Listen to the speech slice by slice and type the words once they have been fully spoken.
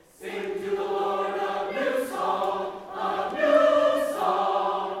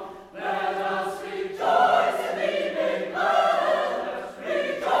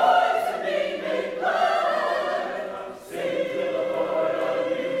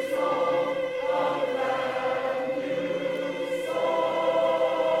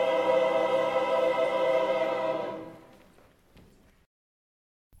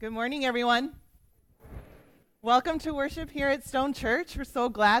morning, everyone. Welcome to worship here at Stone Church. We're so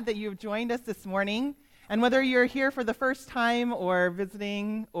glad that you've joined us this morning. And whether you're here for the first time or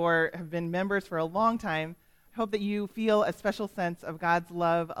visiting or have been members for a long time, I hope that you feel a special sense of God's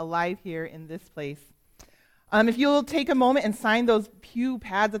love alive here in this place. If you'll take a moment and sign those pew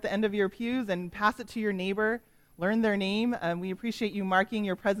pads at the end of your pews and pass it to your neighbor, learn their name. We appreciate you marking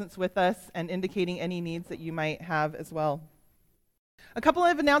your presence with us and indicating any needs that you might have as well. A couple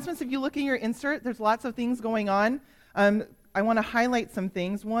of announcements. If you look in your insert, there's lots of things going on. I want to highlight some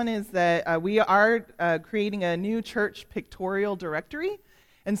things. One is that we are creating a new church pictorial directory.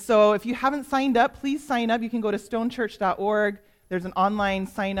 And so if you haven't signed up, please sign up. You can go to stonechurch.org. There's an online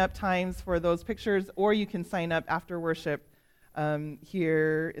sign-up times for those pictures, or you can sign up after worship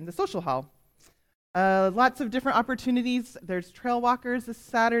here in the social hall. Lots of different opportunities. There's trail walkers this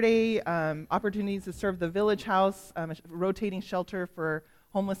Saturday, opportunities to serve the Village House, a rotating shelter for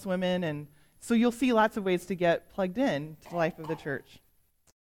homeless women, and so you'll see lots of ways to get plugged in to the life of the church.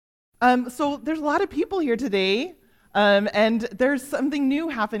 So there's a lot of people here today, and there's something new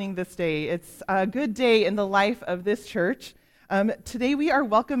happening this day. It's a good day in the life of this church. Today we are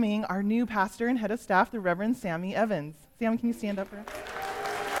welcoming our new pastor and head of staff, the Reverend Sammy Evans. Sam, can you stand up for us?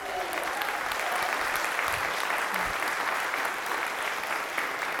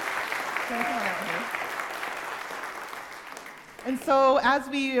 And so as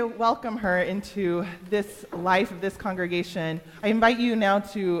we welcome her into this life of this congregation, I invite you now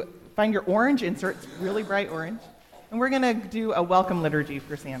to find your orange insert. It's really bright orange. And we're going to do a welcome liturgy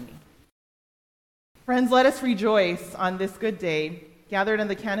for Sammy. Friends, let us rejoice on this good day, gathered in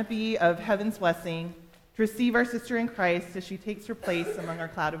the canopy of heaven's blessing, to receive our sister in Christ as she takes her place among our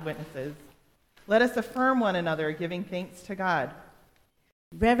cloud of witnesses. Let us affirm one another, giving thanks to God.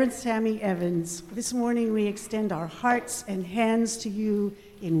 Reverend Sammy Evans, this morning we extend our hearts and hands to you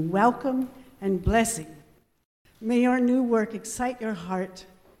in welcome and blessing. May your new work excite your heart,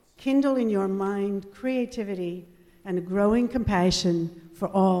 kindle in your mind creativity and a growing compassion for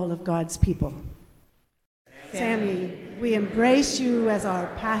all of God's people. Sammy, we embrace you as our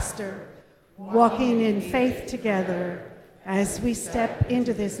pastor, walking in faith together as we step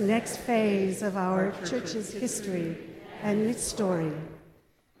into this next phase of our church's history and its story.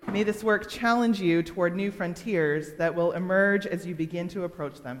 May this work challenge you toward new frontiers that will emerge as you begin to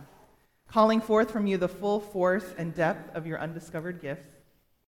approach them, calling forth from you the full force and depth of your undiscovered gifts.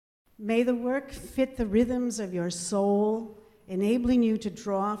 May the work fit the rhythms of your soul, enabling you to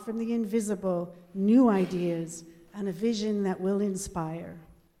draw from the invisible new ideas and a vision that will inspire.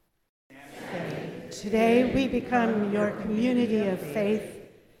 Today we become your community of faith,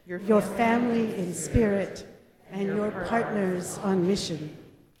 your family in spirit, and your partners on mission.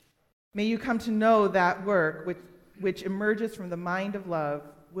 May you come to know that work which emerges from the mind of love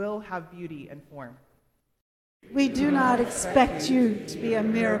will have beauty and form. We do not expect you to be a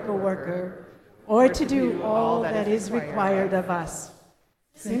miracle worker or to do all that is required of us.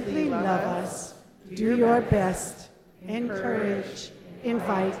 Simply love us, do your best, encourage,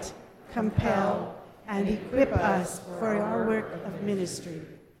 invite, compel, and equip us for our work of ministry.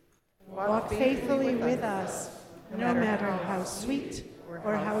 Walk faithfully with us, no matter how sweet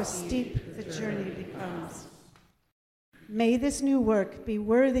or how steep the journey becomes. May this new work be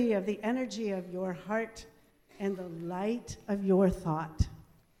worthy of the energy of your heart and the light of your thought.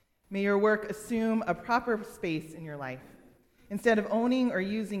 May your work assume a proper space in your life. Instead of owning or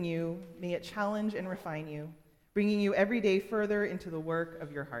using you, may it challenge and refine you, bringing you every day further into the work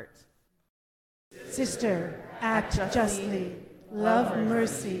of your heart. Sister, act justly, love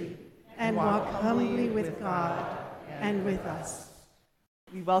mercy, and walk humbly with God and with us.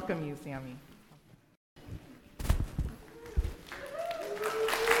 We welcome you, Sammy.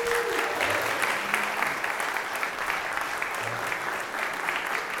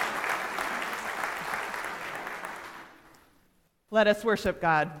 Let us worship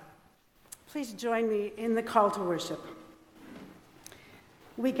God. Please join me in the call to worship.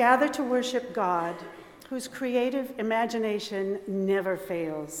 We gather to worship God, whose creative imagination never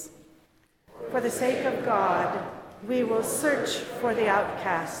fails. For the sake of God, we will search for the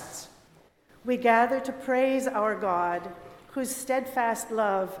outcasts. We gather to praise our God, whose steadfast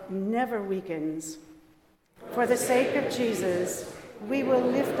love never weakens. For the sake of Jesus, we will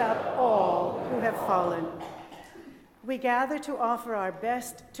lift up all who have fallen. We gather to offer our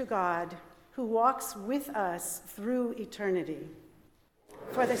best to God, who walks with us through eternity.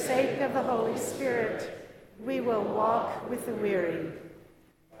 For the sake of the Holy Spirit, we will walk with the weary.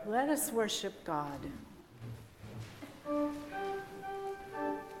 Let us worship God.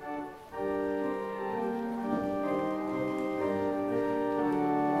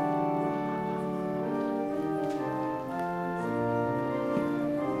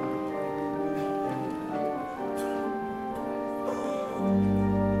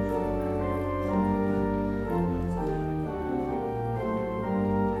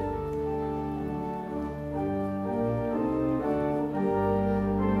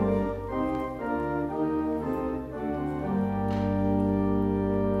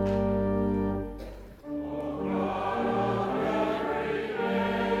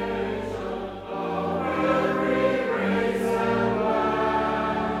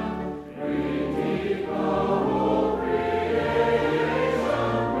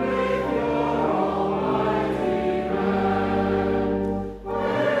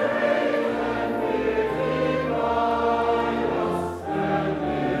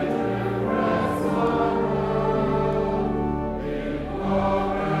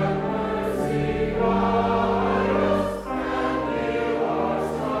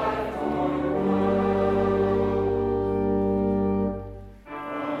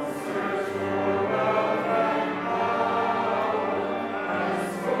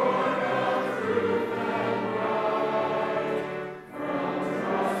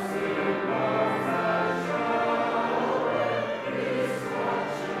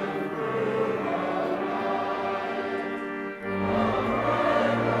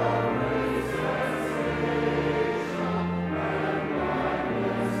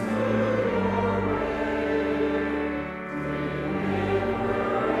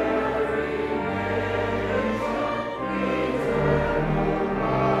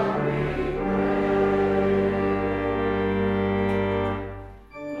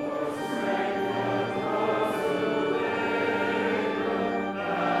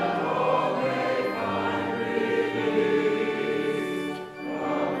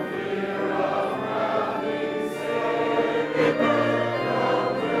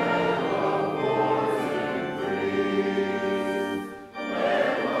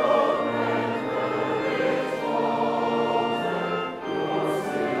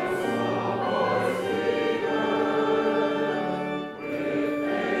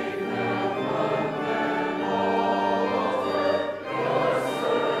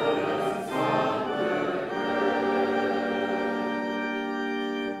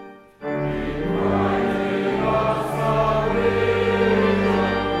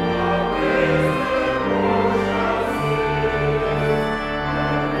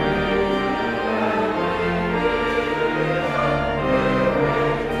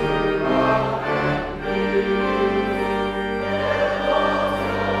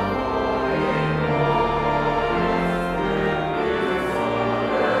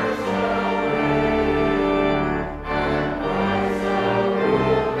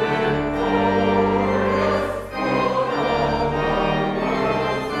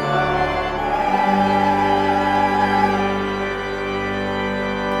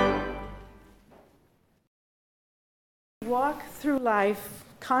 Walk through life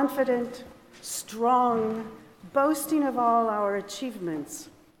confident, strong, boasting of all our achievements.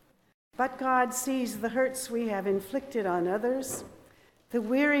 But God sees the hurts we have inflicted on others, the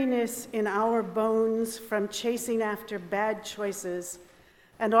weariness in our bones from chasing after bad choices,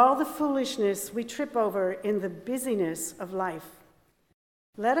 and all the foolishness we trip over in the busyness of life.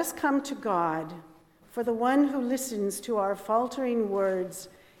 Let us come to God, for the one who listens to our faltering words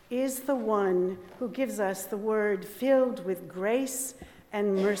is the one who gives us the word filled with grace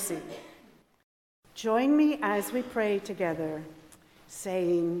and mercy. Join me as we pray together,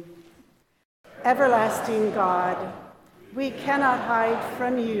 saying, Everlasting God, we cannot hide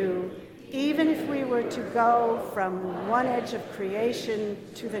from you, even if we were to go from one edge of creation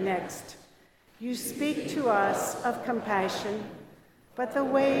to the next. You speak to us of compassion, but the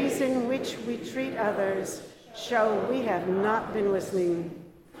ways in which we treat others show we have not been listening.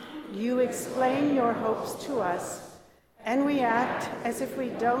 You explain your hopes to us, and we act as if we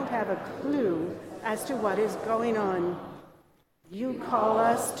don't have a clue as to what is going on. You call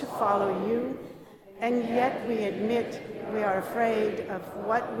us to follow you, and yet we admit we are afraid of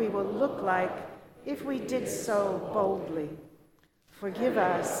what we will look like if we did so boldly. Forgive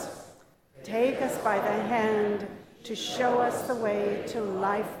us. Take us by the hand to show us the way to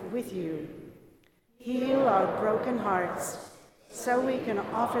life with you. Heal our broken hearts so we can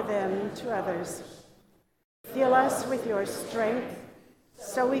offer them to others. Fill us with your strength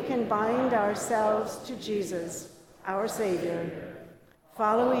so we can bind ourselves to Jesus, our Savior,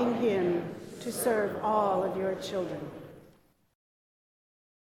 following him to serve all of your children.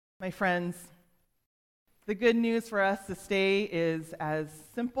 My friends, the good news for us this day is as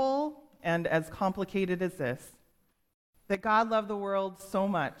simple and as complicated as this: that God loved the world so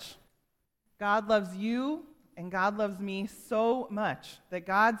much. God loves you and God loves me so much that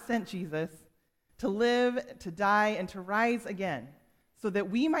God sent Jesus to live, to die, and to rise again so that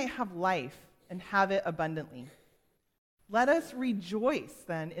we might have life and have it abundantly. Let us rejoice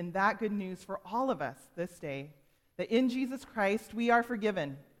then in that good news for all of us this day, that in Jesus Christ we are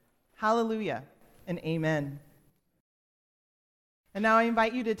forgiven. Hallelujah and amen. And now I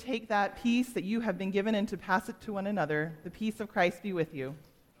invite you to take that peace that you have been given and to pass it to one another. The peace of Christ be with you.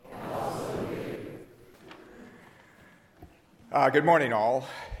 Good morning, all.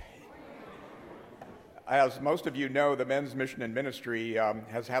 As most of you know, the Men's Mission and Ministry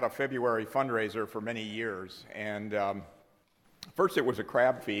has had a February fundraiser for many years. And first it was a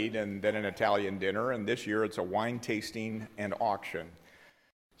crab feed and then an Italian dinner, and this year it's a wine tasting and auction.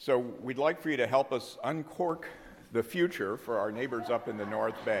 So we'd like for you to help us uncork the future for our neighbors up in the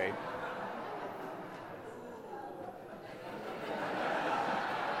North Bay.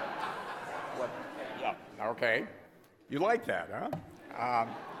 What? Yeah. Okay. You like that, huh?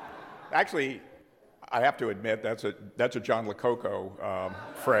 Actually, I have to admit that's a John Lococo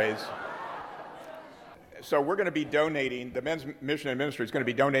phrase. So we're going to be donating, the Men's Mission and Ministry is going to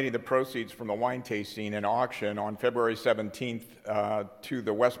be donating the proceeds from the wine tasting and auction on February 17th to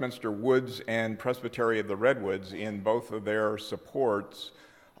the Westminster Woods and Presbytery of the Redwoods in both of their supports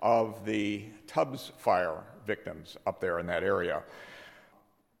of the Tubbs fire victims up there in that area.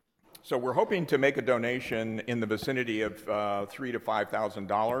 So we're hoping to make a donation in the vicinity of $3,000 to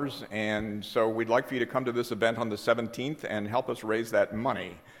 $5,000, and so we'd like for you to come to this event on the 17th and help us raise that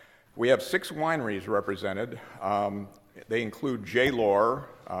money. We have 6 wineries represented. They include J. Lohr,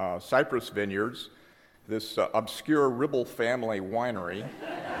 Cypress Vineyards, this obscure Ribble family winery,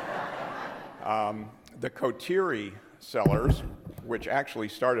 the Cotieri Cellars, which actually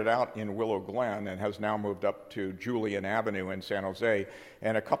started out in Willow Glen and has now moved up to Julian Avenue in San Jose,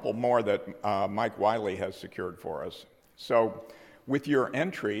 and a couple more that Mike Wiley has secured for us. So with your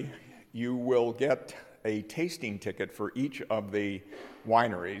entry, you will get a tasting ticket for each of the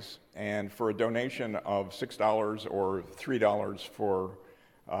wineries, and for a donation of $6 or $3 for,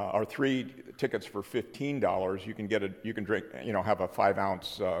 or 3 tickets for $15, you can drink, have a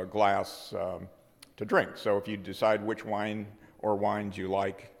 5-ounce glass to drink. So if you decide which wine or wines you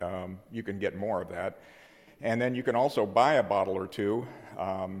like, you can get more of that. And then you can also buy a bottle or two,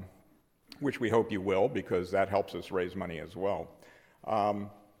 which we hope you will, because that helps us raise money as well.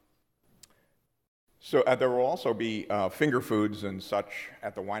 So there will also be finger foods and such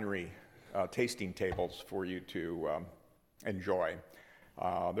at the winery tasting tables for you to enjoy.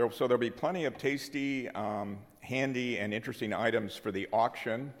 So there'll be plenty of tasty, handy, and interesting items for the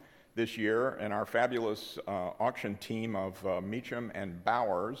auction this year, and our fabulous auction team of Meacham and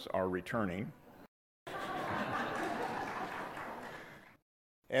Bowers are returning.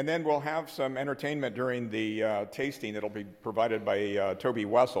 And then we'll have some entertainment during the tasting that'll be provided by Toby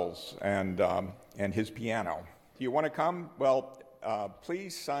Wessels and his piano. if you want to come, well,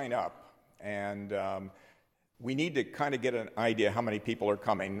 please sign up. And we need to kind of get an idea how many people are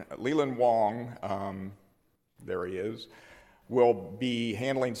coming. Leland Wong, there he is, will be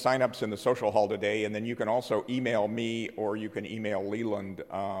handling sign-ups in the social hall today, and then you can also email me or you can email Leland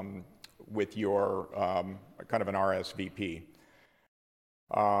with your kind of an RSVP.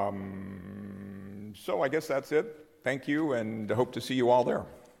 So I guess that's it. Thank you, and hope to see you all there.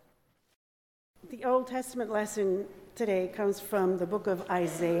 The Old Testament lesson today comes from the book of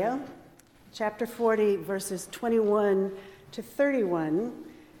Isaiah, chapter 40, verses 21 to 31,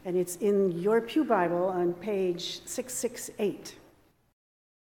 and it's in your Pew Bible on page 668.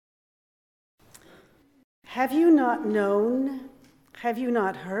 Have you not known? Have you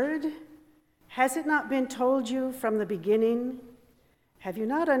not heard? Has it not been told you from the beginning? Have you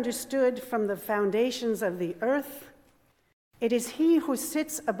not understood from the foundations of the earth? It is he who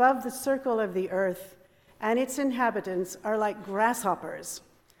sits above the circle of the earth, and its inhabitants are like grasshoppers,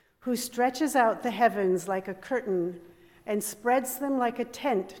 who stretches out the heavens like a curtain and spreads them like a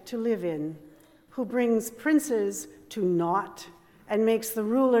tent to live in, who brings princes to naught and makes the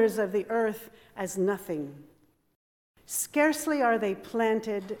rulers of the earth as nothing. Scarcely are they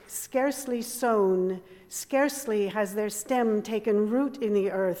planted, scarcely sown, scarcely has their stem taken root in the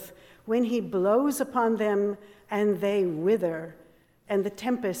earth, when he blows upon them and they wither, and the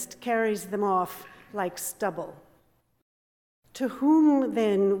tempest carries them off like stubble. To whom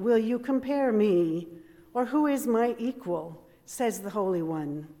then will you compare me, or who is my equal, says the Holy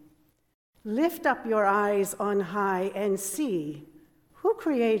One. Lift up your eyes on high and see, who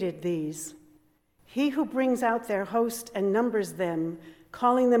created these? He who brings out their host and numbers them,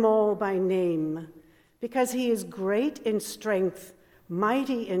 calling them all by name, because he is great in strength,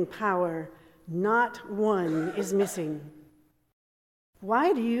 mighty in power, not one is missing.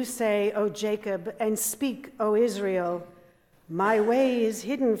 Why do you say, O Jacob, and speak, O Israel, my way is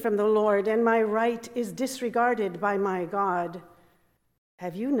hidden from the Lord, and my right is disregarded by my God?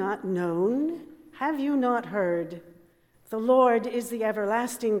 Have you not known? Have you not heard? The Lord is the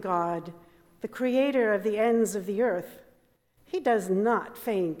everlasting God, the creator of the ends of the earth. He does not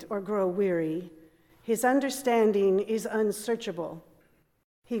faint or grow weary. His understanding is unsearchable.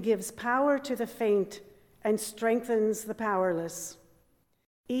 He gives power to the faint and strengthens the powerless.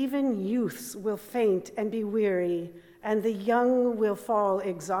 Even youths will faint and be weary, and the young will fall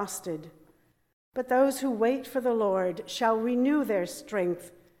exhausted. But those who wait for the Lord shall renew their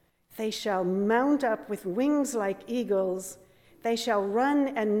strength. They shall mount up with wings like eagles. They shall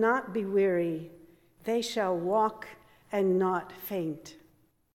run and not be weary. They shall walk and not faint.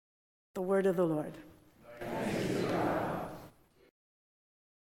 The word of the Lord. Thanks be to God.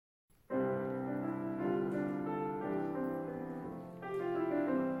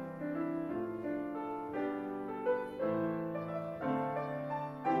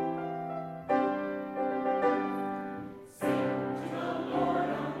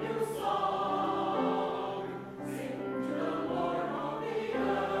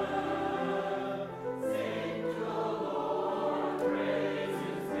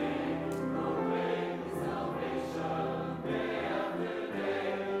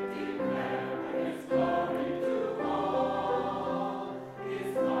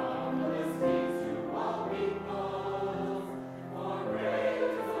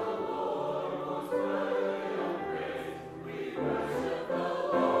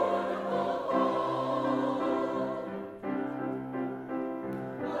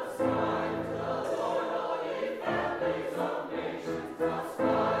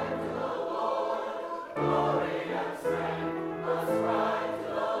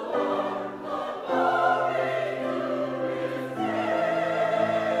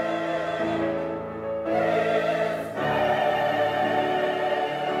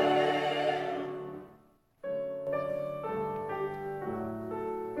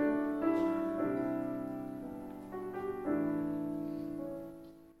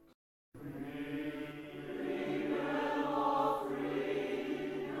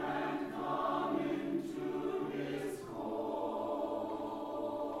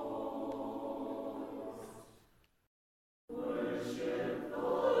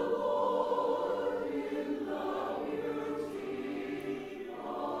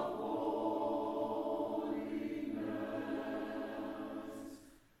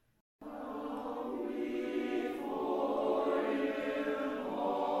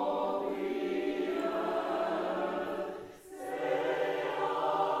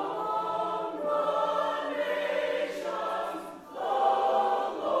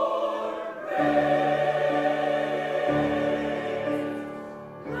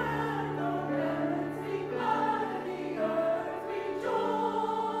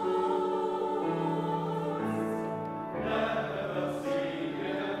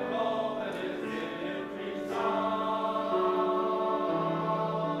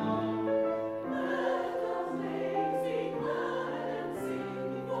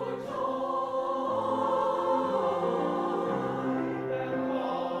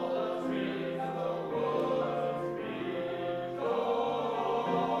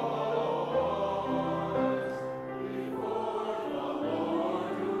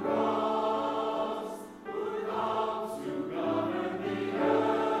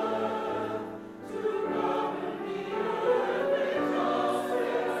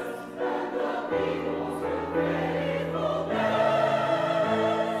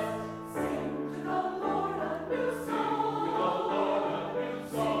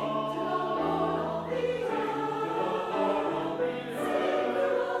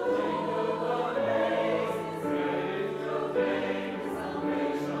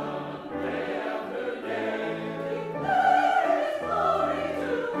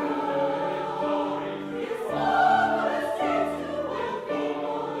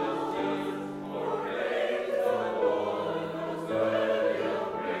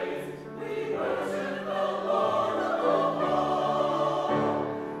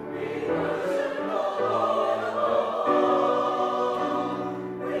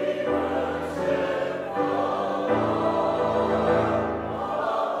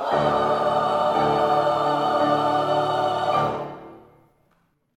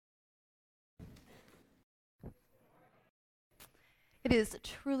 It is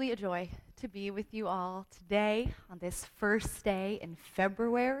truly a joy to be with you all today on this first day in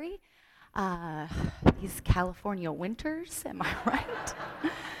February. These California winters, am I right?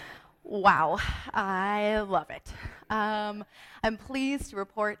 Wow, I love it. I'm pleased to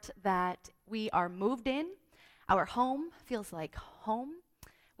report that we are moved in. Our home feels like home.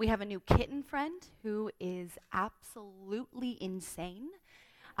 We have a new kitten friend who is absolutely insane.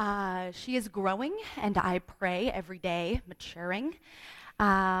 She is growing, and I pray every day, maturing.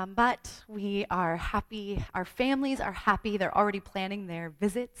 But we are happy. Our families are happy. They're already planning their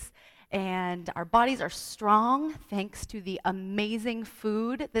visits. And our bodies are strong thanks to the amazing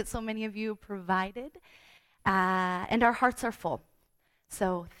food that so many of you provided. And our hearts are full.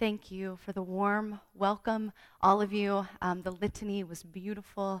 So thank you for the warm welcome, all of you. The litany was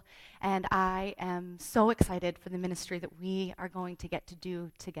beautiful, and I am so excited for the ministry that we are going to get to do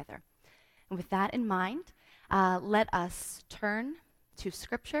together. And with that in mind, let us turn to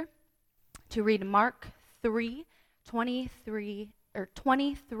Scripture to read Mark 3:20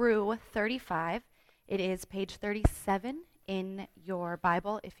 through 35. It is page 37 in your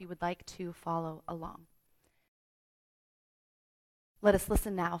Bible if you would like to follow along. Let us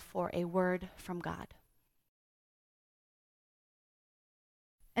listen now for a word from God.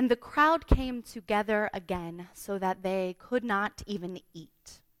 And the crowd came together again so that they could not even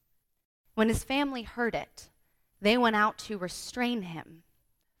eat. When his family heard it, they went out to restrain him,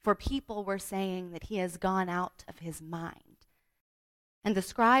 for people were saying that he has gone out of his mind. And the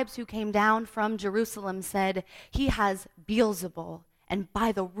scribes who came down from Jerusalem said, "He has Beelzebul, and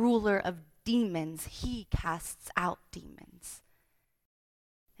by the ruler of demons he casts out demons."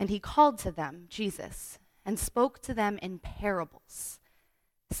 And he called to them, Jesus, and spoke to them in parables,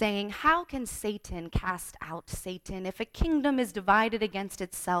 saying, "How can Satan cast out Satan? If a kingdom is divided against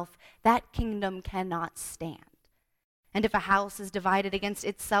itself, that kingdom cannot stand. And if a house is divided against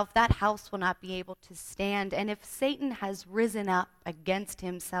itself, that house will not be able to stand. And if Satan has risen up against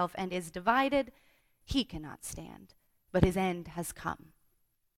himself and is divided, he cannot stand, but his end has come.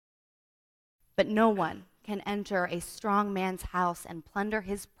 But no one can enter a strong man's house and plunder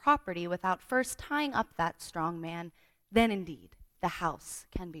his property without first tying up that strong man. Then indeed the house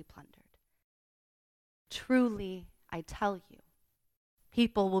can be plundered. Truly, I tell you,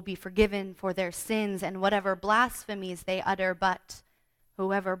 people will be forgiven for their sins and whatever blasphemies they utter, but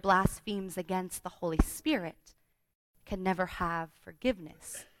whoever blasphemes against the Holy Spirit can never have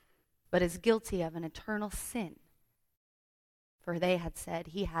forgiveness, but is guilty of an eternal sin. For they had said,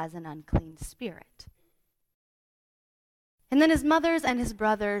 he has an unclean spirit. And then his mothers and his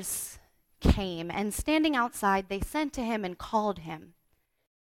brothers came, and standing outside, they sent to him and called him.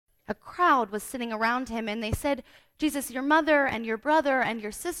 A crowd was sitting around him, and they said, "Jesus, your mother and your brother and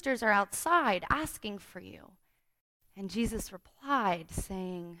your sisters are outside asking for you." And Jesus replied,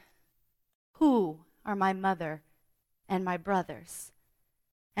 saying, "Who are my mother and my brothers?"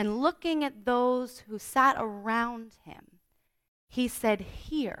 And looking at those who sat around him, he said,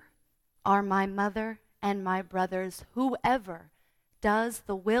 "Here are my mother and my brothers. Whoever does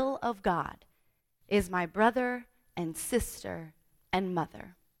the will of God is my brother and sister and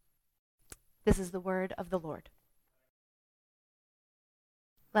mother." This is the word of the Lord.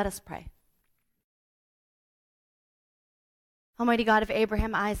 Let us pray. Almighty God of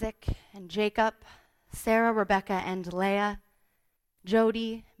Abraham, Isaac, and Jacob, Sarah, Rebecca, and Leah,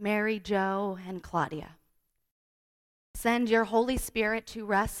 Jody, Mary, Joe, and Claudia, send your Holy Spirit to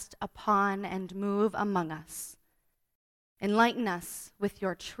rest upon and move among us. Enlighten us with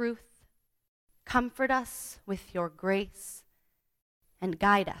your truth, comfort us with your grace, and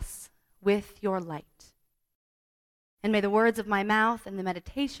guide us with your light. And may the words of my mouth and the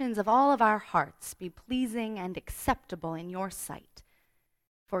meditations of all of our hearts be pleasing and acceptable in your sight.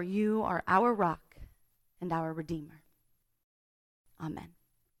 for you are our rock and our Redeemer. Amen.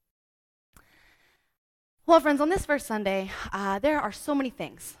 Well, friends, on this first Sunday, there are so many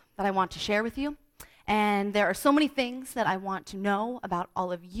things that I want to share with you. And there are so many things that I want to know about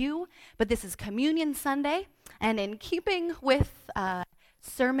all of you. But this is Communion Sunday. And in keeping with a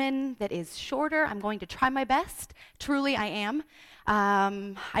sermon that is shorter, I'm going to try my best. Truly, I am.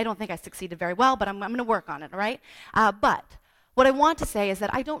 I don't think I succeeded very well, but I'm going to work on it, all right? But what I want to say is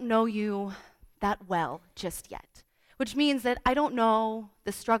that I don't know you that well just yet, which means that I don't know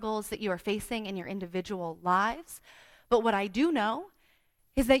the struggles that you are facing in your individual lives. But what I do know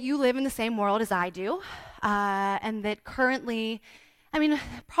is that you live in the same world as I do, and that currently,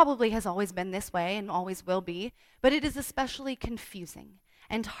 probably has always been this way and always will be, but it is especially confusing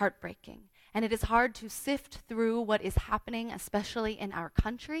and heartbreaking. And it is hard to sift through what is happening, especially in our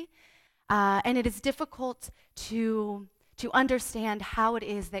country. And it is difficult to understand how it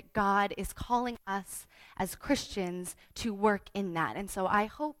is that God is calling us as Christians to work in that. And so I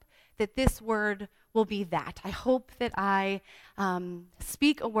hope that this word will be that. I hope that I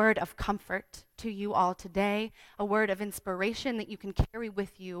speak a word of comfort to you all today, a word of inspiration that you can carry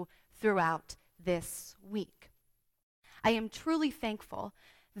with you throughout this week. I am truly thankful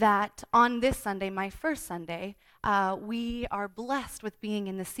that on this Sunday, my first Sunday, we are blessed with being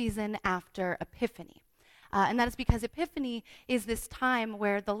in the season after Epiphany. And that is because Epiphany is this time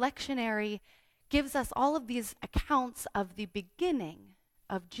where the lectionary gives us all of these accounts of the beginning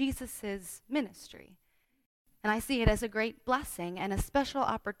of Jesus' ministry. And I see it as a great blessing and a special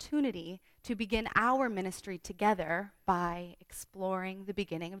opportunity to begin our ministry together by exploring the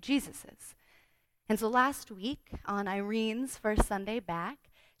beginning of Jesus's. And so last week, on Irene's first Sunday back,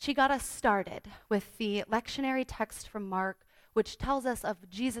 she got us started with the lectionary text from Mark, which tells us of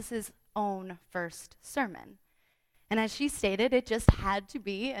Jesus' own first sermon. And as she stated, it just had to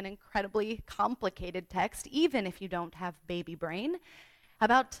be an incredibly complicated text, even if you don't have baby brain,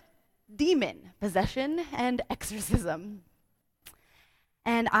 about demon possession and exorcism.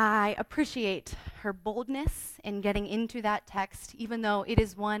 And I appreciate her boldness in getting into that text, even though it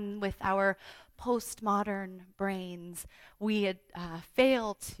is one with our postmodern brains. We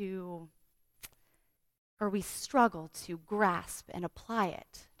fail to, or we struggle to grasp and apply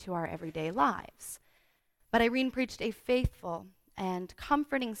it to our everyday lives. But Irene preached a faithful and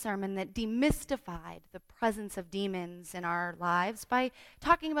comforting sermon that demystified the presence of demons in our lives by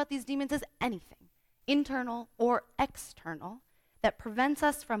talking about these demons as anything, internal or external, that prevents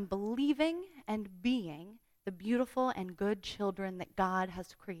us from believing and being the beautiful and good children that God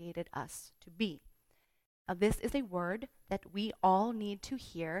has created us to be. Now, this is a word that we all need to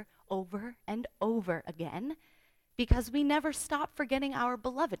hear over and over again because we never stop forgetting our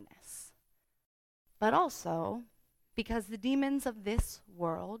belovedness, but also because the demons of this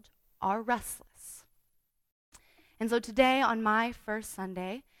world are restless. And so today, on my first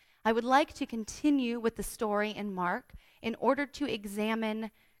Sunday, I would like to continue with the story in Mark in order to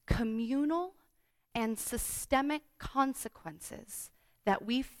examine communal and systemic consequences that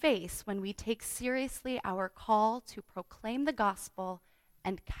we face when we take seriously our call to proclaim the gospel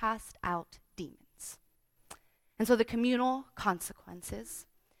and cast out demons. And so the communal consequences,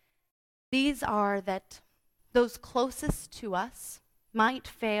 these are that those closest to us might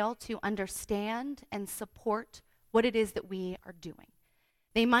fail to understand and support what it is that we are doing.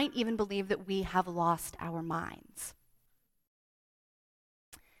 They might even believe that we have lost our minds.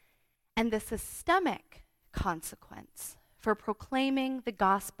 And the systemic consequence for proclaiming the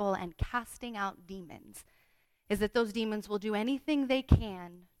gospel and casting out demons is that those demons will do anything they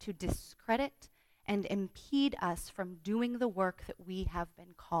can to discredit and impede us from doing the work that we have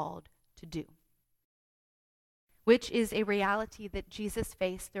been called to do, which is a reality that Jesus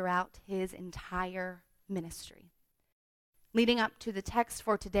faced throughout his entire ministry. Leading up to the text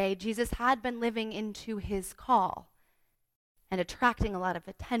for today, Jesus had been living into his call and attracting a lot of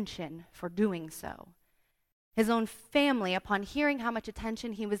attention for doing so. His own family, upon hearing how much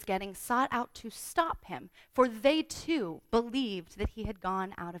attention he was getting, sought out to stop him, for they too believed that he had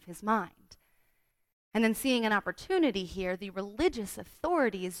gone out of his mind. And then seeing an opportunity here, the religious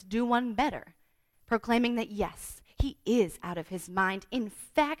authorities do one better, proclaiming that yes, he is out of his mind. In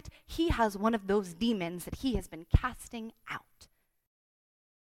fact, he has one of those demons that he has been casting out.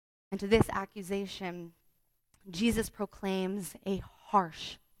 And to this accusation, Jesus proclaims a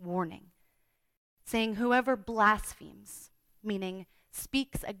harsh warning, saying, whoever blasphemes, meaning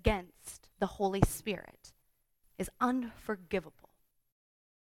speaks against the Holy Spirit, is unforgivable.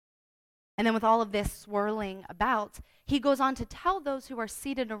 And then with all of this swirling about, he goes on to tell those who are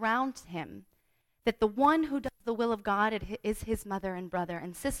seated around him that the one who does the the will of God is his mother and brother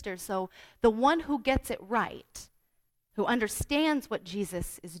and sister. So the one who gets it right, who understands what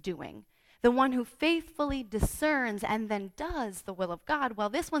Jesus is doing, the one who faithfully discerns and then does the will of God, well,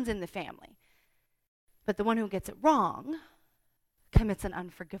 this one's in the family. But the one who gets it wrong commits an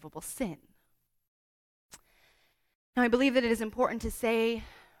unforgivable sin. Now, I believe that it is important to say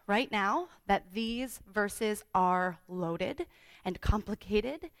right now that these verses are loaded and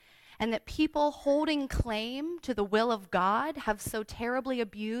complicated, and that people holding claim to the will of God have so terribly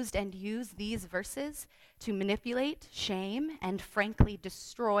abused and used these verses to manipulate, shame, and frankly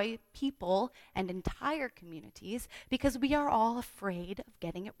destroy people and entire communities because we are all afraid of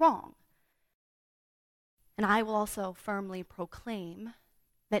getting it wrong. And I will also firmly proclaim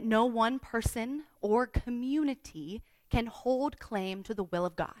that no one person or community can hold claim to the will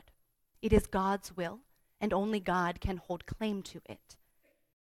of God. It is God's will, and only God can hold claim to it.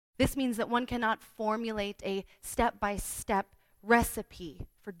 This means that one cannot formulate a step-by-step recipe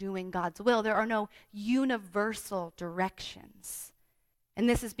for doing God's will. There are no universal directions. And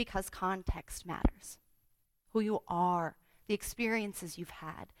this is because context matters. Who you are, the experiences you've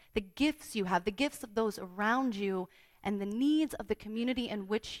had, the gifts you have, the gifts of those around you, and the needs of the community in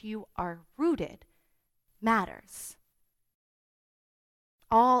which you are rooted matters.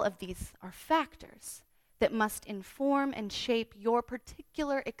 All of these are factors that must inform and shape your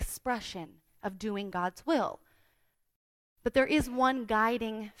particular expression of doing God's will. But there is one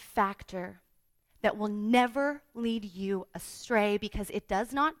guiding factor that will never lead you astray because it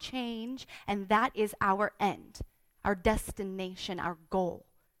does not change, and that is our end, our destination, our goal,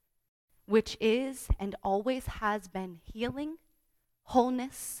 which is and always has been healing,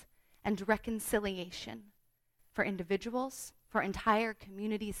 wholeness, and reconciliation for individuals, for entire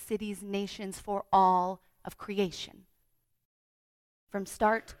communities, cities, nations, for all of creation. From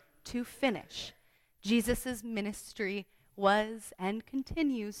start to finish, Jesus' ministry was and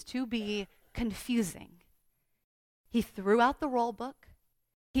continues to be confusing. He threw out the roll book.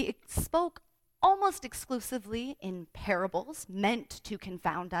 He spoke almost exclusively in parables meant to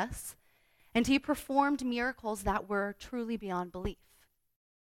confound us, and he performed miracles that were truly beyond belief.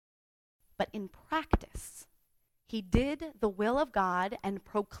 But in practice, he did the will of God and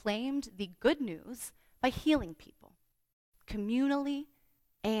proclaimed the good news by healing people, communally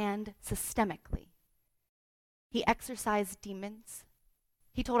and systemically. He exorcised demons.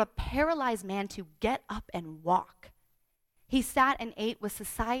 He told a paralyzed man to get up and walk. He sat and ate with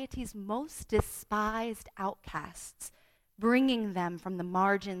society's most despised outcasts, bringing them from the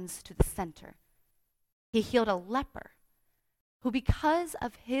margins to the center. He healed a leper who, because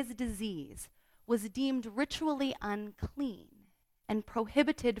of his disease, was deemed ritually unclean and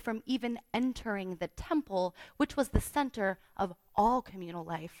prohibited from even entering the temple, which was the center of all communal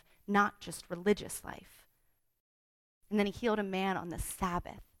life, not just religious life. And then he healed a man on the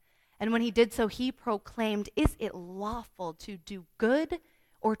Sabbath. And when he did so, he proclaimed, "Is it lawful to do good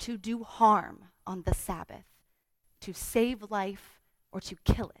or to do harm on the Sabbath, to save life or to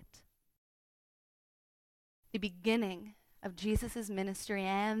kill it?" The beginning of Jesus' ministry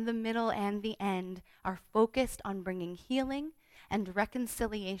and the middle and the end are focused on bringing healing and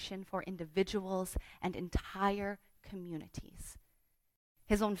reconciliation for individuals and entire communities.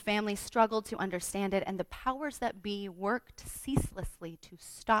 His own family struggled to understand it, and the powers that be worked ceaselessly to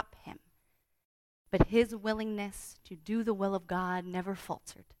stop him. But his willingness to do the will of God never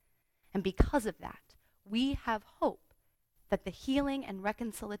faltered. And because of that, we have hope that the healing and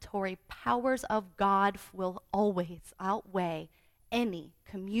reconciliatory powers of God will always outweigh any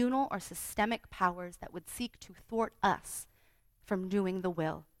communal or systemic powers that would seek to thwart us from doing the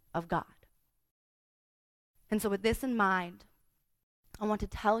will of God. And so with this in mind, I want to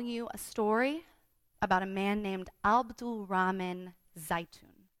tell you a story about a man named Abdul Rahman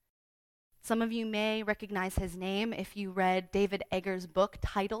Zeitoun. Some of you may recognize his name if you read David Egger's book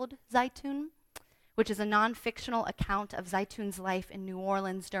titled Zeitoun, which is a non-fictional account of Zeitoun's life in New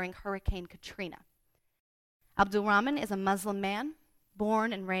Orleans during Hurricane Katrina. Abdul Rahman is a Muslim man,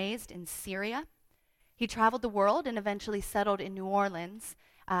 born and raised in Syria. He traveled the world and eventually settled in New Orleans,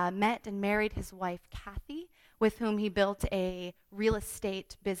 met and married his wife, Kathy, with whom he built a real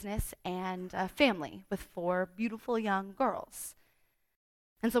estate business and a family with 4 beautiful young girls.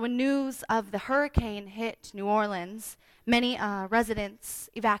 And so when news of the hurricane hit New Orleans, many residents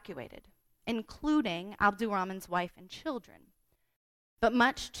evacuated, including Abdul Rahman's wife and children. But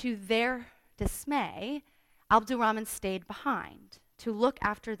much to their dismay, Abdul Rahman stayed behind to look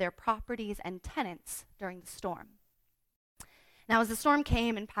after their properties and tenants during the storm. Now, as the storm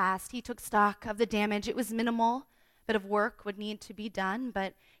came and passed, he took stock of the damage. It was minimal, bit of work would need to be done,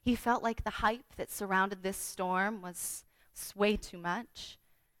 but he felt like the hype that surrounded this storm was way too much.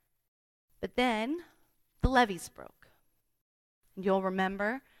 But then the levees broke. And you'll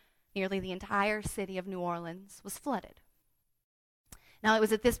remember nearly the entire city of New Orleans was flooded. Now, it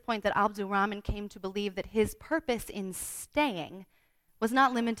was at this point that Abdul-Rahman came to believe that his purpose in staying was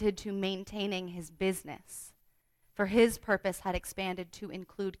not limited to maintaining his business, for his purpose had expanded to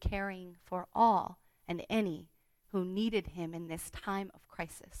include caring for all and any who needed him in this time of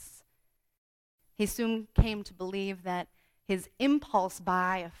crisis. He soon came to believe that his impulse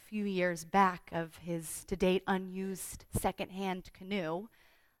buy a few years back of his to-date unused second-hand canoe,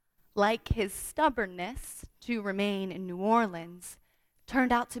 like his stubbornness to remain in New Orleans,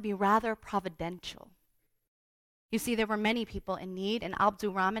 turned out to be rather providential. You see, there were many people in need, and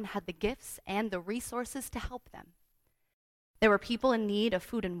Abdul-Rahman had the gifts and the resources to help them. There were people in need of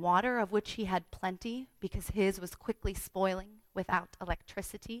food and water, of which he had plenty, because his was quickly spoiling without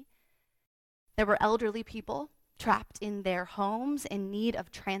electricity. There were elderly people trapped in their homes in need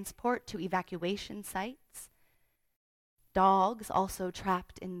of transport to evacuation sites. Dogs also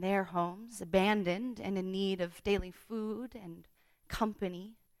trapped in their homes, abandoned and in need of daily food and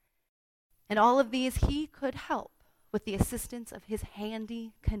company. And all of these he could help with the assistance of his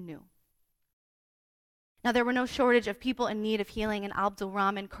handy canoe. Now, there were no shortage of people in need of healing, and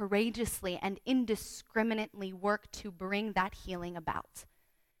Abdul-Rahman courageously and indiscriminately worked to bring that healing about.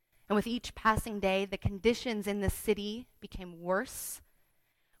 And with each passing day, the conditions in the city became worse.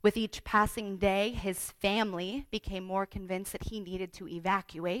 With each passing day, his family became more convinced that he needed to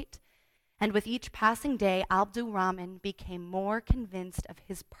evacuate. And with each passing day, Abdul-Rahman became more convinced of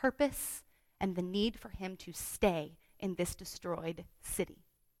his purpose and the need for him to stay in this destroyed city.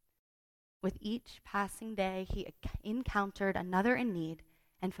 With each passing day, he encountered another in need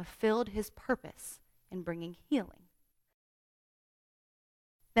and fulfilled his purpose in bringing healing.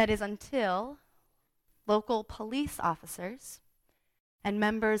 That is until local police officers and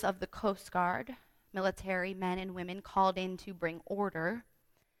members of the Coast Guard, military men and women called in to bring order,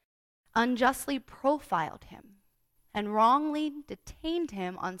 unjustly profiled him and wrongly detained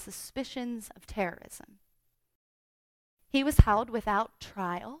him on suspicions of terrorism. He was held without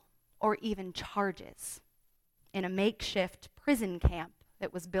trial or even charges in a makeshift prison camp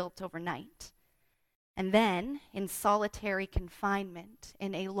that was built overnight, and then in solitary confinement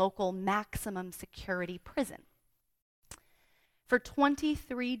in a local maximum security prison. For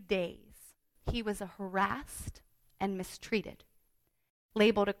 23 days, he was harassed and mistreated,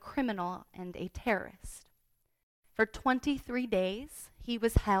 labeled a criminal and a terrorist. For 23 days, he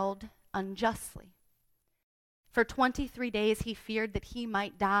was held unjustly. For 23 days, he feared that he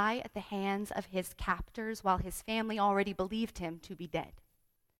might die at the hands of his captors while his family already believed him to be dead.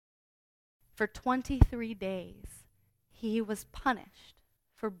 For 23 days, he was punished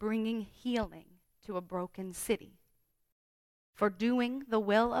for bringing healing to a broken city. For doing the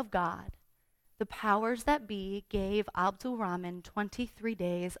will of God, the powers that be gave Abdul-Rahman 23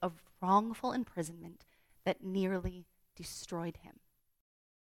 days of wrongful imprisonment that nearly destroyed him.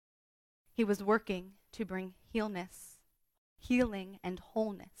 He was working to bring healing and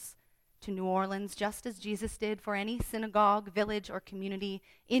wholeness to New Orleans, just as Jesus did for any synagogue, village, or community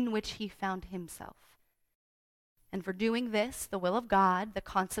in which he found himself. And for doing this, the will of God, the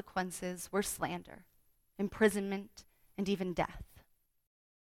consequences were slander, imprisonment, and even death.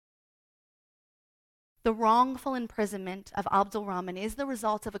 The wrongful imprisonment of Abdul-Rahman is the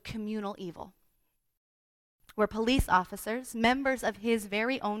result of a communal evil, where police officers, members of his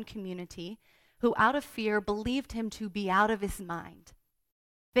very own community, who out of fear believed him to be out of his mind,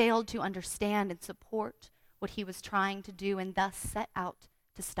 failed to understand and support what he was trying to do and thus set out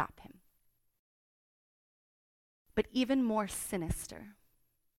to stop him. But even more sinister,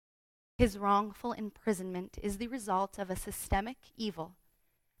 his wrongful imprisonment is the result of a systemic evil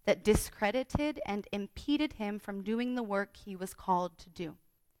that discredited and impeded him from doing the work he was called to do.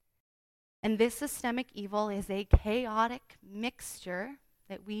 And this systemic evil is a chaotic mixture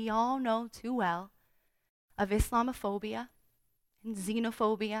that we all know too well of Islamophobia and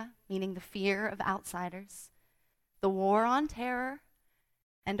xenophobia, meaning the fear of outsiders, the war on terror,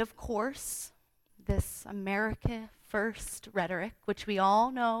 and of course, this America First rhetoric, which we all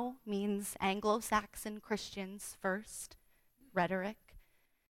know means Anglo-Saxon Christians first rhetoric.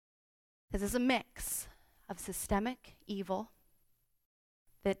 This is a mix of systemic evil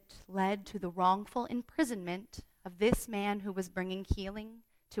that led to the wrongful imprisonment of this man who was bringing healing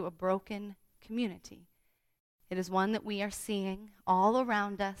to a broken community. It is one that we are seeing all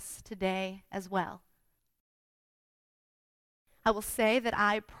around us today as well. I will say that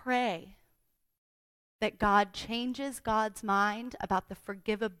I pray that God changes God's mind about the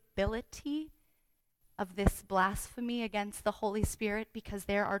forgivability of this blasphemy against the Holy Spirit, because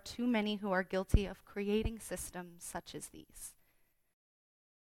there are too many who are guilty of creating systems such as these.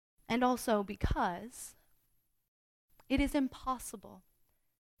 And also because it is impossible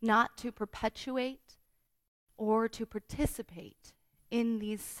not to perpetuate or to participate in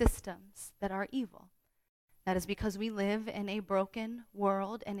these systems that are evil. That is because we live in a broken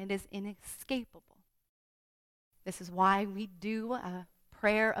world and it is inescapable. This is why we do a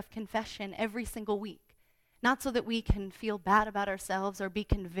prayer of confession every single week. Not so that we can feel bad about ourselves or be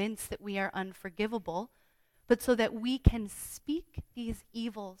convinced that we are unforgivable, but so that we can speak these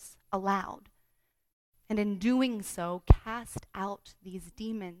evils aloud. And in doing so, cast out these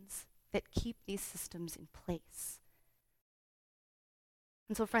demons that keep these systems in place.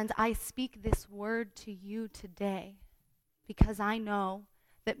 And so, friends, I speak this word to you today because I know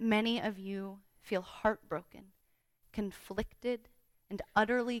that many of you feel heartbroken, conflicted, and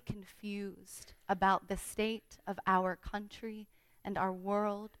utterly confused about the state of our country and our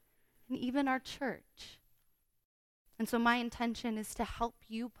world and even our church. And so my intention is to help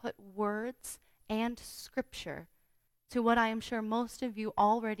you put words and scripture to what I am sure most of you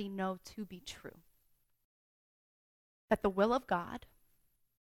already know to be true. That the will of God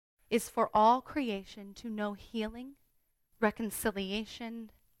is for all creation to know healing,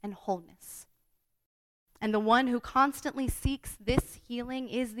 reconciliation, and wholeness. And the one who constantly seeks this healing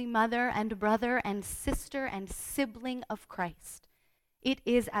is the mother and brother and sister and sibling of Christ. It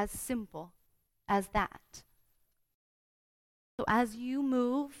is as simple as that. So as you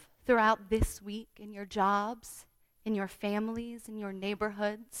move throughout this week in your jobs, in your families, in your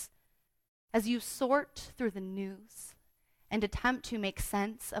neighborhoods, as you sort through the news and attempt to make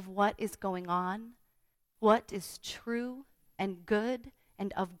sense of what is going on, what is true and good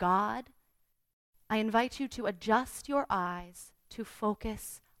and of God, I invite you to adjust your eyes to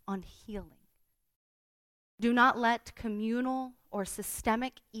focus on healing. Do not let communal or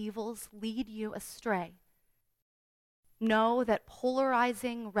systemic evils lead you astray. Know that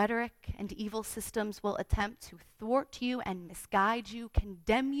polarizing rhetoric and evil systems will attempt to thwart you and misguide you,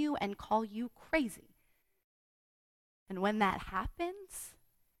 condemn you, and call you crazy. And when that happens,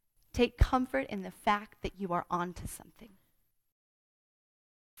 take comfort in the fact that you are onto something.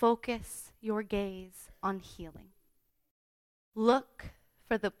 Focus your gaze on healing. Look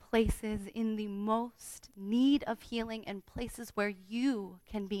for the places in the most need of healing and places where you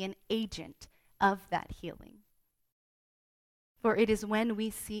can be an agent of that healing. For it is when we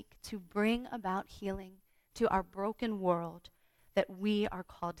seek to bring about healing to our broken world that we are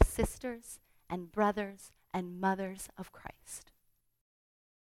called sisters and brothers and mothers of Christ.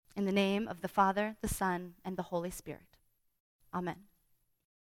 In the name of the Father, the Son, and the Holy Spirit. Amen.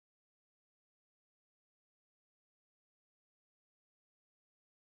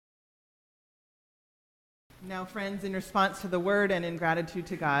 Now, friends, in response to the word and in gratitude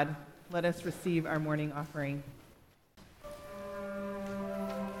to God, let us receive our morning offering.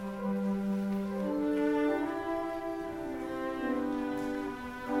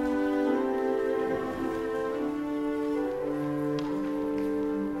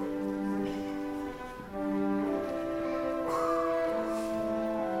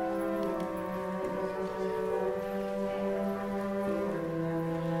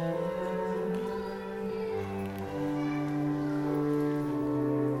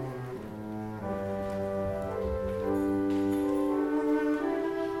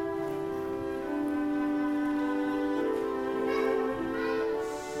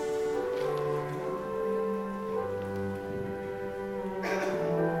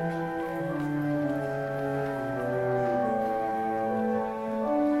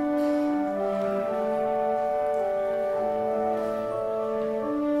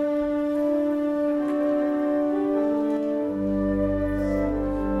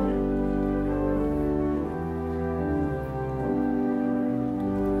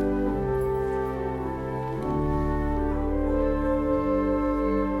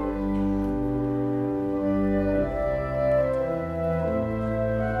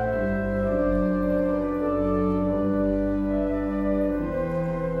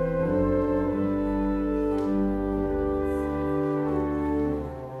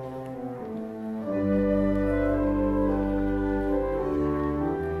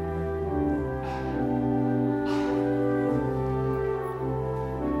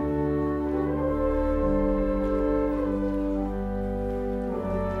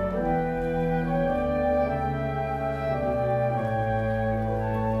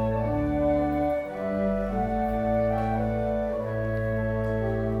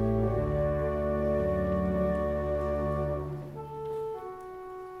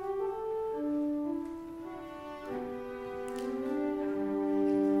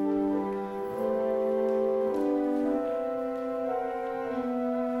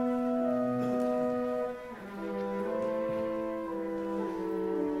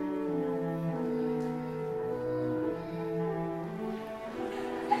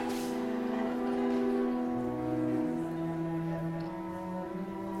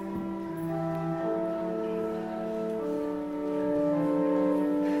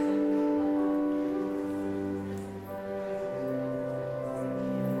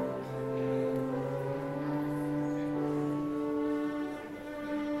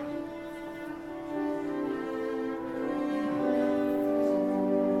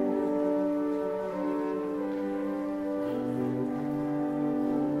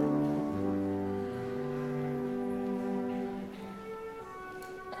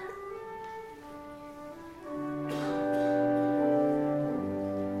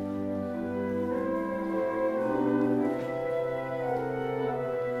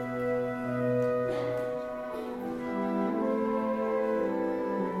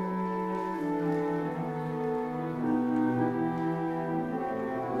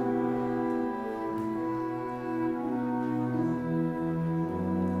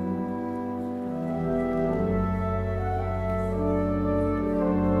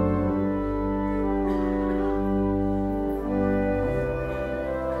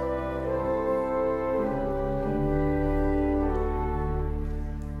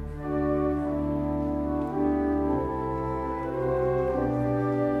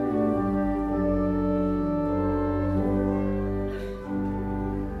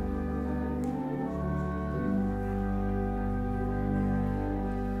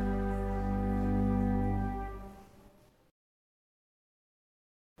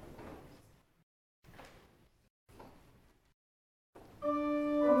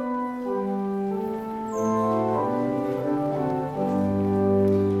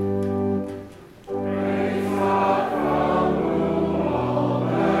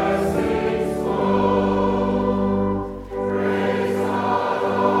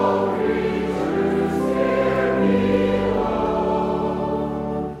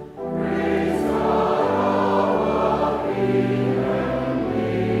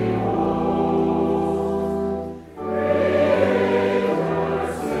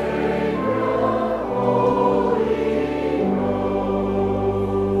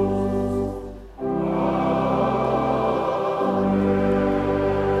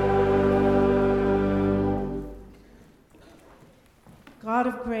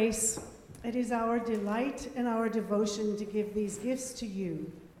 of grace, it is our delight and our devotion to give these gifts to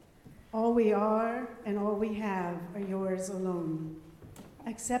you. All we are and all we have are yours alone.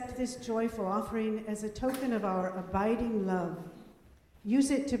 Accept this joyful offering as a token of our abiding love. Use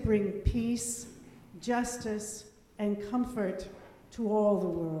it to bring peace, justice, and comfort to all the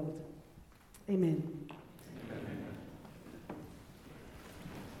world. Amen.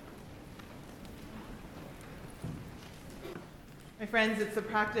 My friends, it's the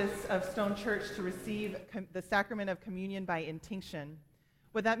practice of Stone Church to receive the sacrament of communion by intinction.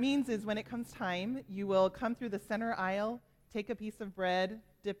 What that means is when it comes time, you will come through the center aisle, take a piece of bread,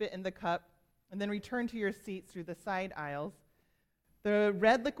 dip it in the cup, and then return to your seats through the side aisles. The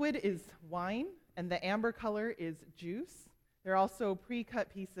red liquid is wine, and the amber color is juice. There are also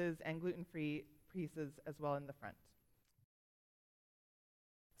pre-cut pieces and gluten-free pieces as well in the front.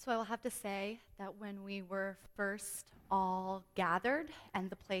 So I will have to say that when we were first all gathered and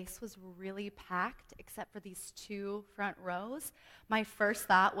the place was really packed except for these two front rows, my first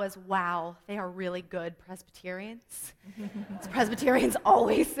thought was, wow, they are really good Presbyterians. Presbyterians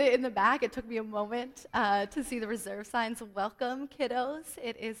always sit in the back. It took me a moment to see the reserve signs. Welcome, kiddos.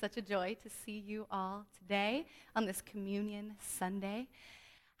 It is such a joy to see you all today on this Communion Sunday.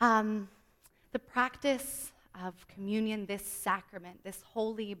 The practice of communion, this sacrament, this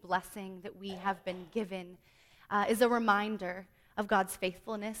holy blessing that we have been given, is a reminder of God's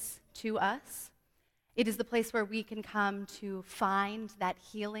faithfulness to us. It is the place where we can come to find that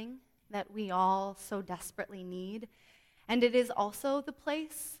healing that we all so desperately need. And it is also the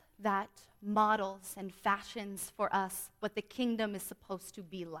place that models and fashions for us what the kingdom is supposed to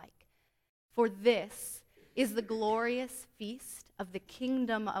be like. For this is the glorious feast of the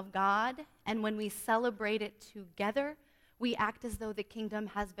kingdom of God, and when we celebrate it together, we act as though the kingdom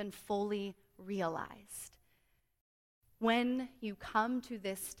has been fully realized. When you come to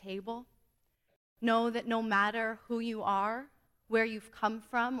this table, know that no matter who you are, where you've come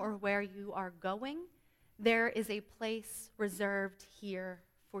from, or where you are going, there is a place reserved here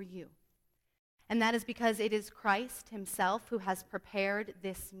for you. And that is because it is Christ himself who has prepared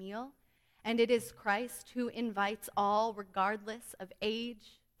this meal. And it is Christ who invites all, regardless of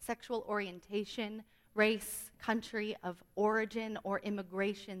age, sexual orientation, race, country of origin, or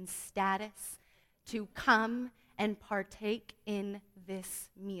immigration status, to come and partake in this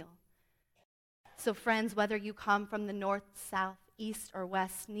meal. So friends, whether you come from the north, south, east, or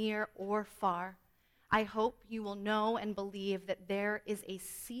west, near or far, I hope you will know and believe that there is a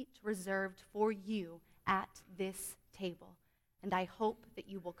seat reserved for you at this table. And I hope that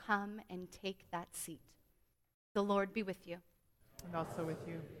you will come and take that seat. The Lord be with you. And also with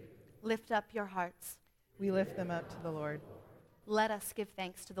you. Lift up your hearts. We lift them up to the Lord. Let us give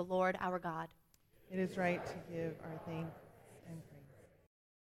thanks to the Lord our God. It is right to give our thanks and praise.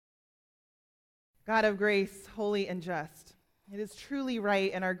 God of grace, holy and just, it is truly right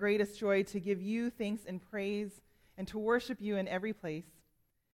and our greatest joy to give you thanks and praise and to worship you in every place.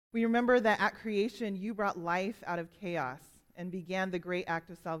 We remember that at creation you brought life out of chaos and began the great act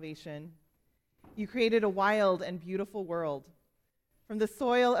of salvation. You created a wild and beautiful world. From the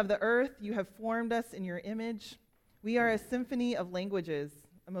soil of the earth, you have formed us in your image. We are a symphony of languages,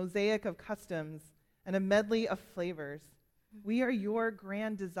 a mosaic of customs, and a medley of flavors. We are your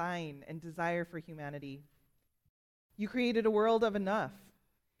grand design and desire for humanity. You created a world of enough.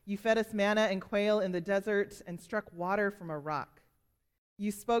 You fed us manna and quail in the desert and struck water from a rock.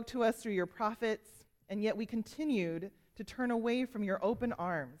 You spoke to us through your prophets, and yet we continued to turn away from your open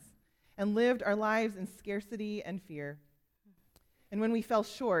arms and lived our lives in scarcity and fear. And when we fell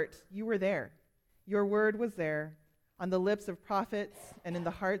short, you were there. Your word was there, on the lips of prophets and in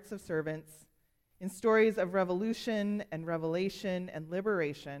the hearts of servants, in stories of revolution and revelation and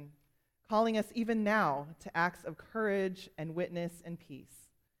liberation, calling us even now to acts of courage and witness and peace.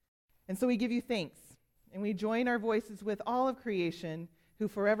 And so we give you thanks, and we join our voices with all of creation who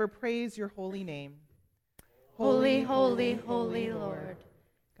forever praise your holy name. Holy, holy, holy Lord,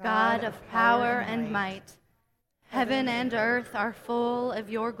 God of power and might, heaven and earth are full of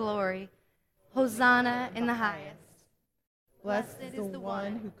your glory. Hosanna in the highest. Blessed is the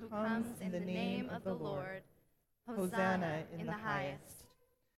one who comes in the name of the Lord. Hosanna in the highest.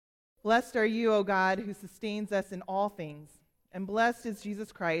 Blessed are you, O God, who sustains us in all things, and blessed is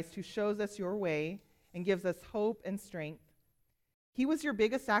Jesus Christ, who shows us your way and gives us hope and strength. He was your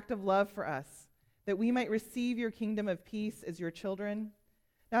biggest act of love for us, that we might receive your kingdom of peace as your children,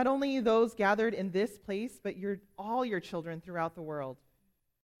 not only those gathered in this place, but all your children throughout the world.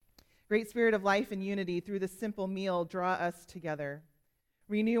 Great Spirit of life and unity, through this simple meal, draw us together.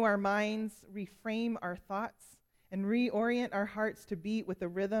 Renew our minds, reframe our thoughts, and reorient our hearts to beat with the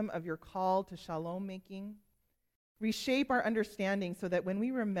rhythm of your call to shalom making. Reshape our understanding so that when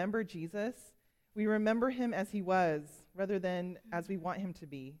we remember Jesus, we remember him as he was rather than as we want him to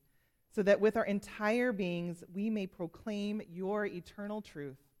be, so that with our entire beings we may proclaim your eternal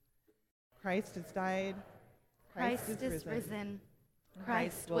truth. Christ has died. Christ is risen.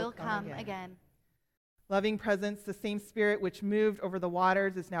 Christ will come again. Loving presence, the same Spirit which moved over the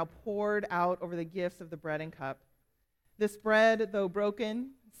waters is now poured out over the gifts of the bread and cup. This bread, though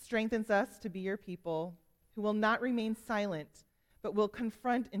broken, strengthens us to be your people, who will not remain silent, but will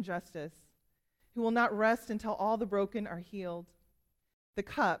confront injustice, who will not rest until all the broken are healed. The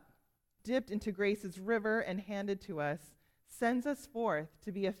cup, dipped into grace's river and handed to us, sends us forth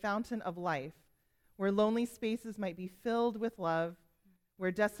to be a fountain of life, where lonely spaces might be filled with love,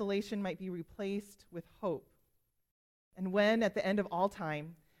 where desolation might be replaced with hope. And when, at the end of all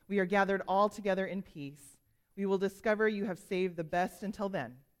time, we are gathered all together in peace, we will discover you have saved the best until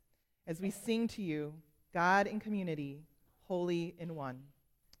then, as we sing to you, God in community, holy in one.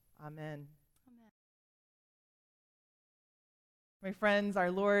 Amen. My friends,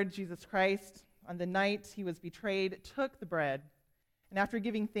 our Lord Jesus Christ, on the night he was betrayed, took the bread, and after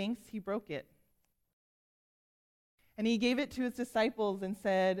giving thanks, he broke it. And he gave it to his disciples and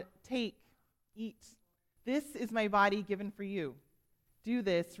said, "Take, eat. This is my body given for you. Do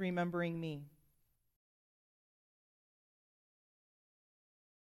this, remembering me."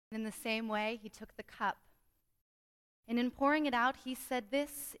 In the same way, he took the cup. And in pouring it out, he said,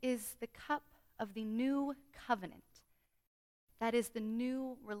 "This is the cup of the new covenant. That is the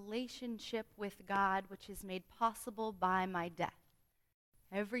new relationship with God, which is made possible by my death.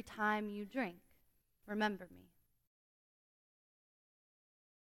 Every time you drink, remember me."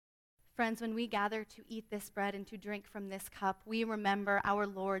 Friends, when we gather to eat this bread and to drink from this cup, we remember our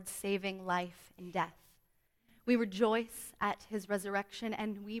Lord's saving life in death. We rejoice at his resurrection,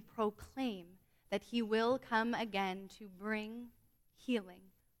 and we proclaim that he will come again to bring healing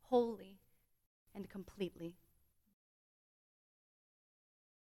wholly and completely.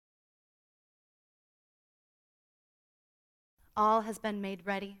 All has been made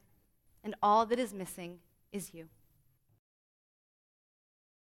ready, and all that is missing is you.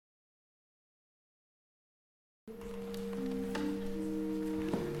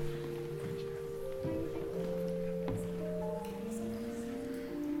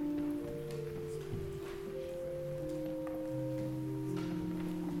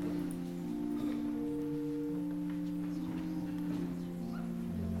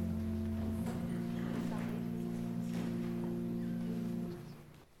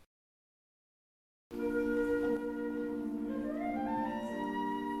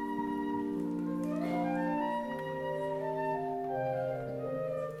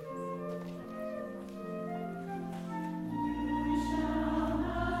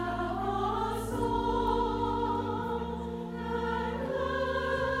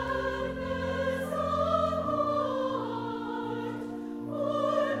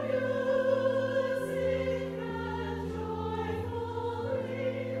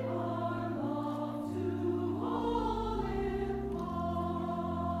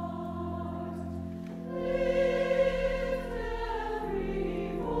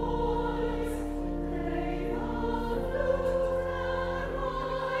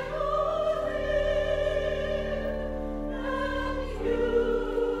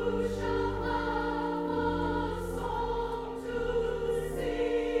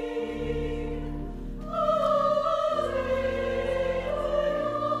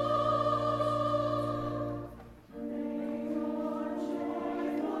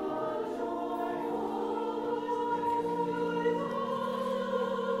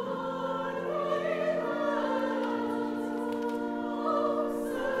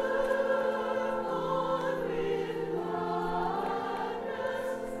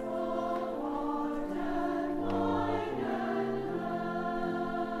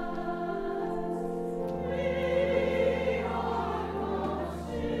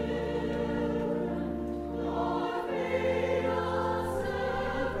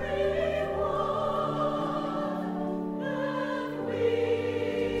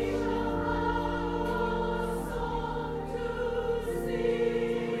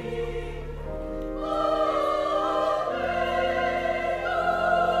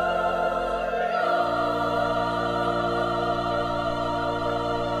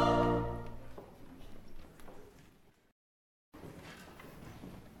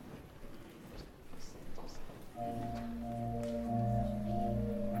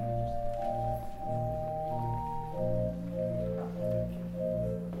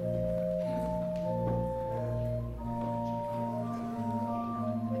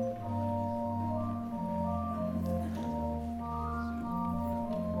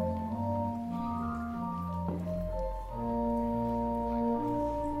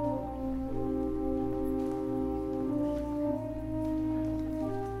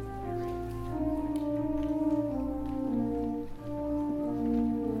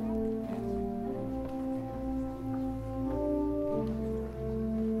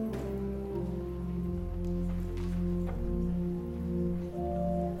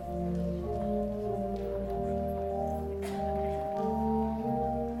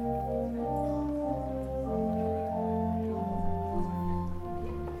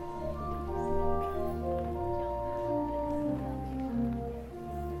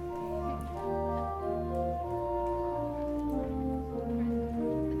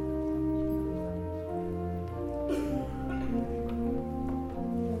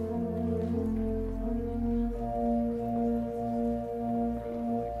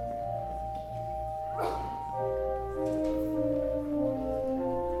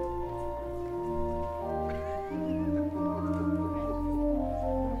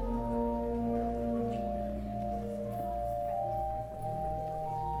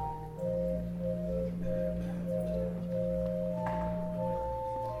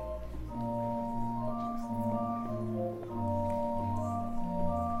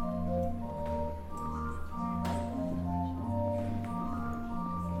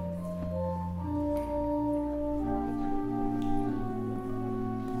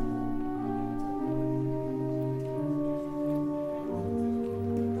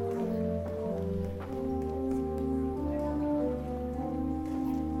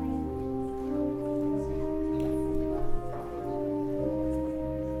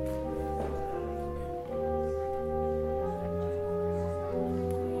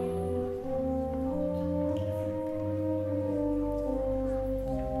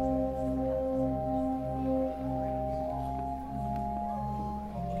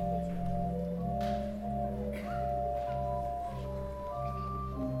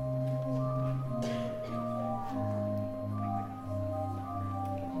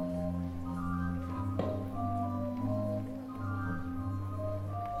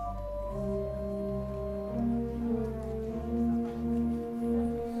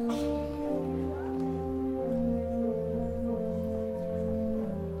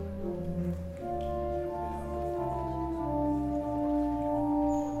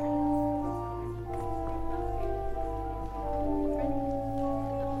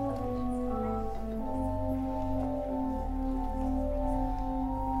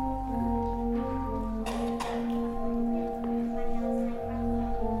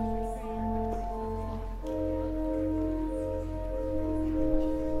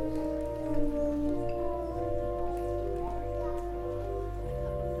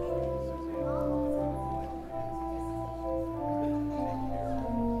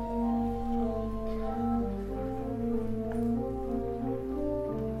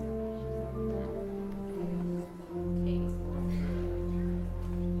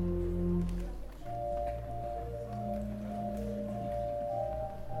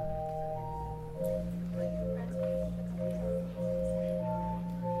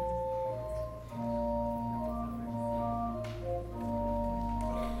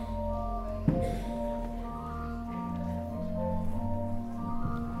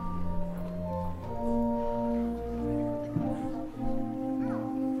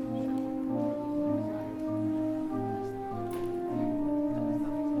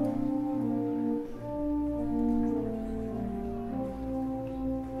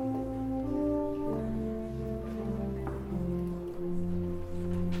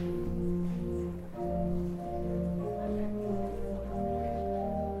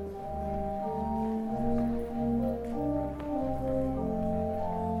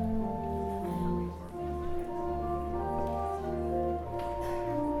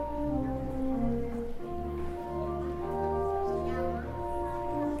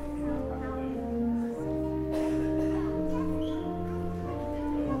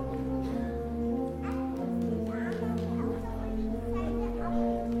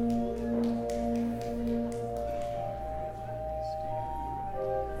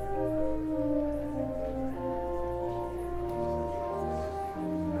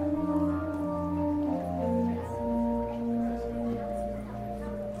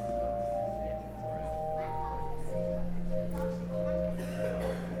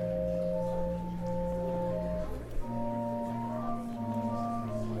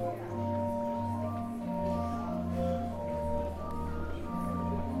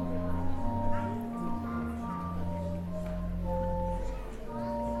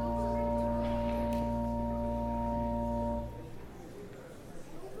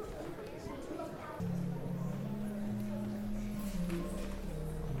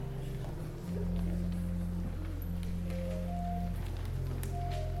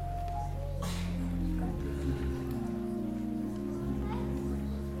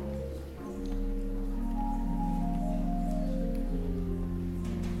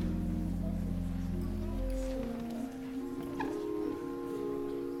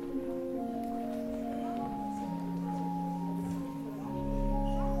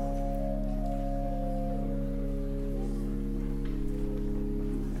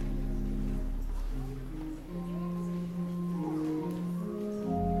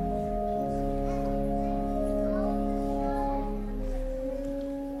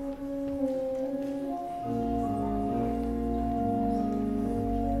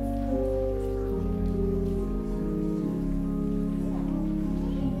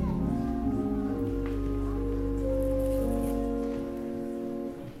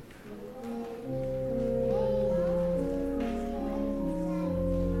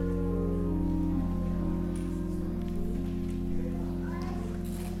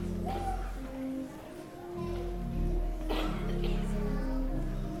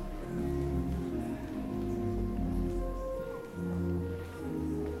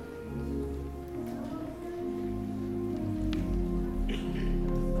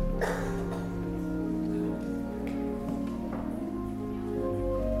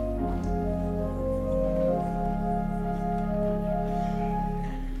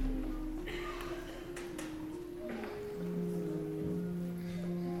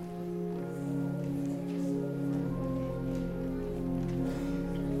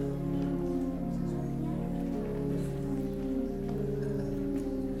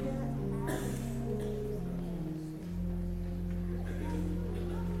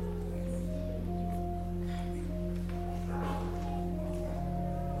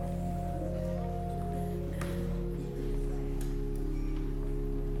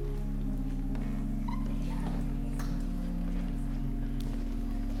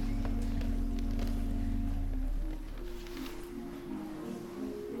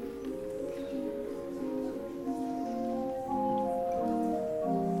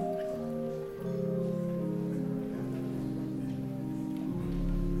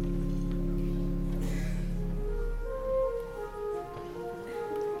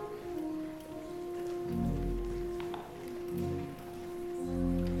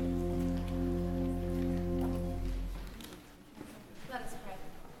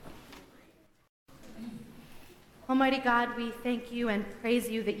 Almighty God, we thank you and praise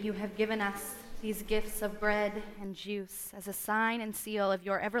you that you have given us these gifts of bread and juice as a sign and seal of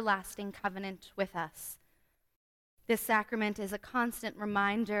your everlasting covenant with us. This sacrament is a constant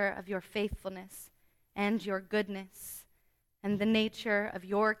reminder of your faithfulness and your goodness and the nature of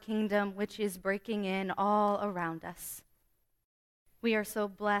your kingdom, which is breaking in all around us. We are so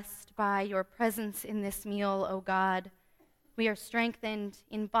blessed by your presence in this meal, O God. We are strengthened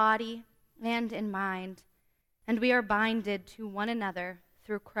in body and in mind, and we are binded to one another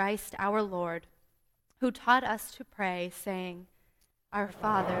through Christ our Lord, who taught us to pray, saying, Our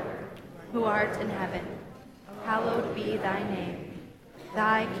Father, who art in heaven, hallowed be thy name.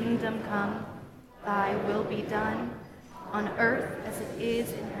 Thy kingdom come, thy will be done, on earth as it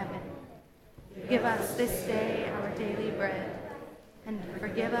is in heaven. Give us this day our daily bread, and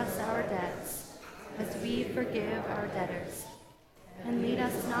forgive us our debts, as we forgive our debtors. And lead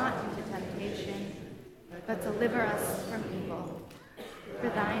us not into temptation, but deliver us from evil. For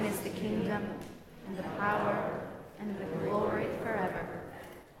thine is the kingdom, and the power, and the glory forever.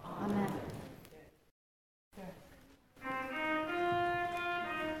 Amen.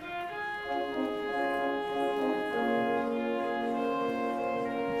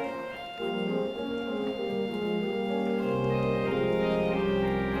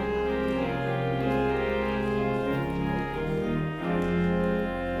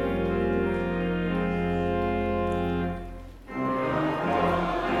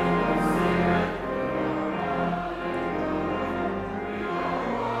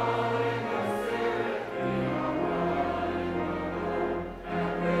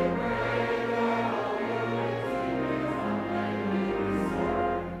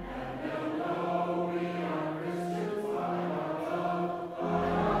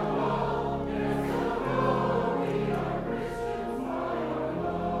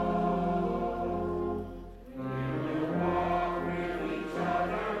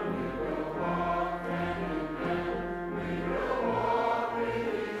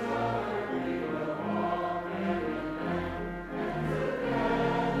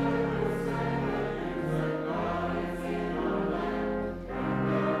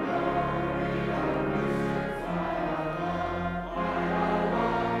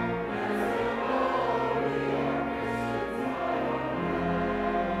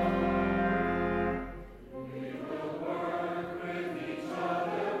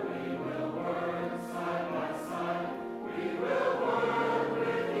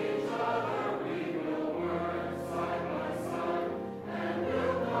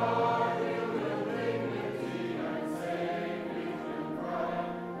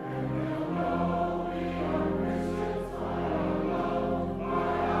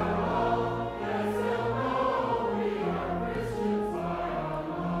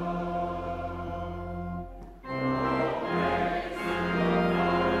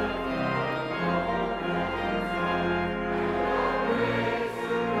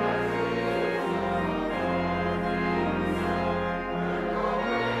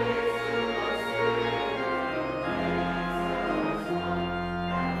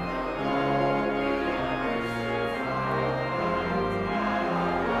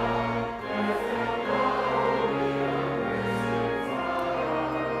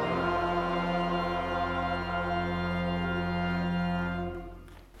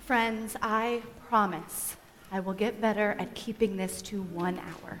 Friends, I promise I will get better at keeping this to 1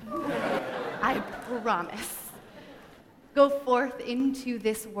 hour. I promise. Go forth into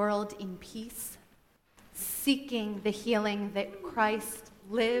this world in peace, seeking the healing that Christ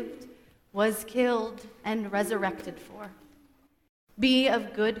lived, was killed, and resurrected for. Be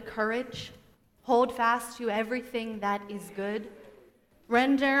of good courage. Hold fast to everything that is good.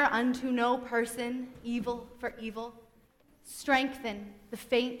 Render unto no person evil for evil. Strengthen the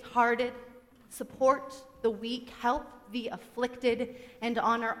faint-hearted, support the weak, help the afflicted, and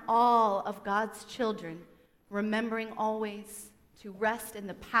honor all of God's children, remembering always to rest in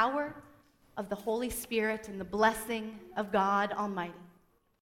the power of the Holy Spirit and the blessing of God Almighty.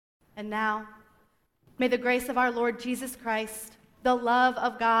 And now, may the grace of our Lord Jesus Christ, the love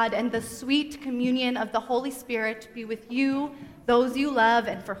of God, and the sweet communion of the Holy Spirit be with you, those you love,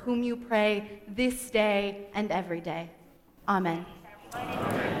 and for whom you pray this day and every day. Amen.